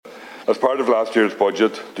As part of last year's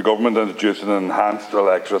budget, the Government introduced an enhanced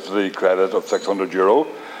electricity credit of €600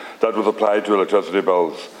 that was applied to electricity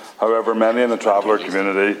bills. However, many in the traveller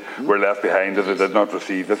community were left behind as they did not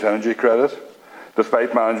receive this energy credit.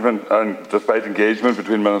 Despite engagement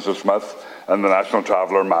between Minister Smyth and the National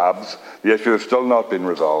Traveller MABs, the issue has still not been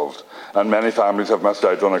resolved, and many families have missed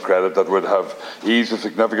out on a credit that would have eased a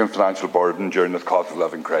significant financial burden during this cost of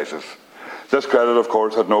living crisis. This credit, of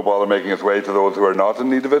course, had no bother making its way to those who are not in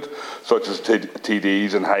need of it, such as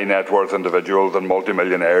TDs and high net worth individuals and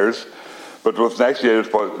multimillionaires. But with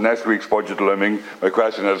next week's budget looming, my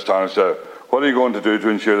question is, Taoiseach, what are you going to do to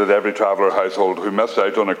ensure that every traveller household who missed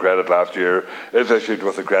out on a credit last year is issued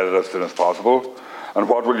with a credit as soon as possible? And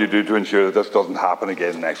what will you do to ensure that this doesn't happen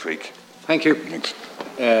again next week? Thank you. Thanks.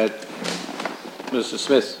 Mr.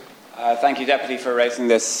 Smyth. Thank you, Deputy, for raising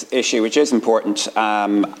this issue, which is important.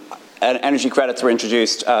 Energy credits were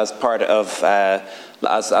introduced as part of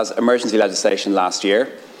as emergency legislation last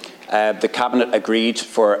year. The Cabinet agreed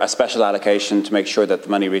for a special allocation to make sure that the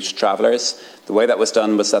money reached travellers. The way that was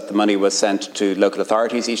done was that the money was sent to local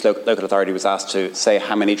authorities. Each local authority was asked to say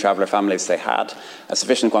how many traveller families they had. A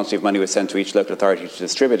sufficient quantity of money was sent to each local authority to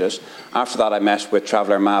distribute it. After that, I met with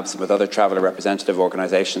traveller MABs and with other traveller representative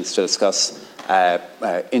organisations to discuss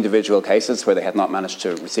individual cases where they had not managed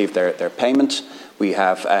to receive their payment.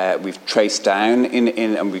 We've traced down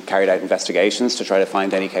and we've carried out investigations to try to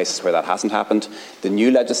find any cases where that hasn't happened. The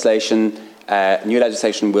new legislation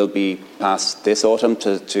will be passed this autumn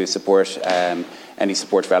to support any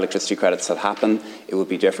support for electricity credits that happen. It will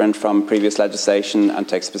be different from previous legislation and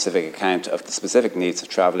take specific account of the specific needs of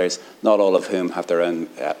travellers, not all of whom have their own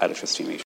electricity meter.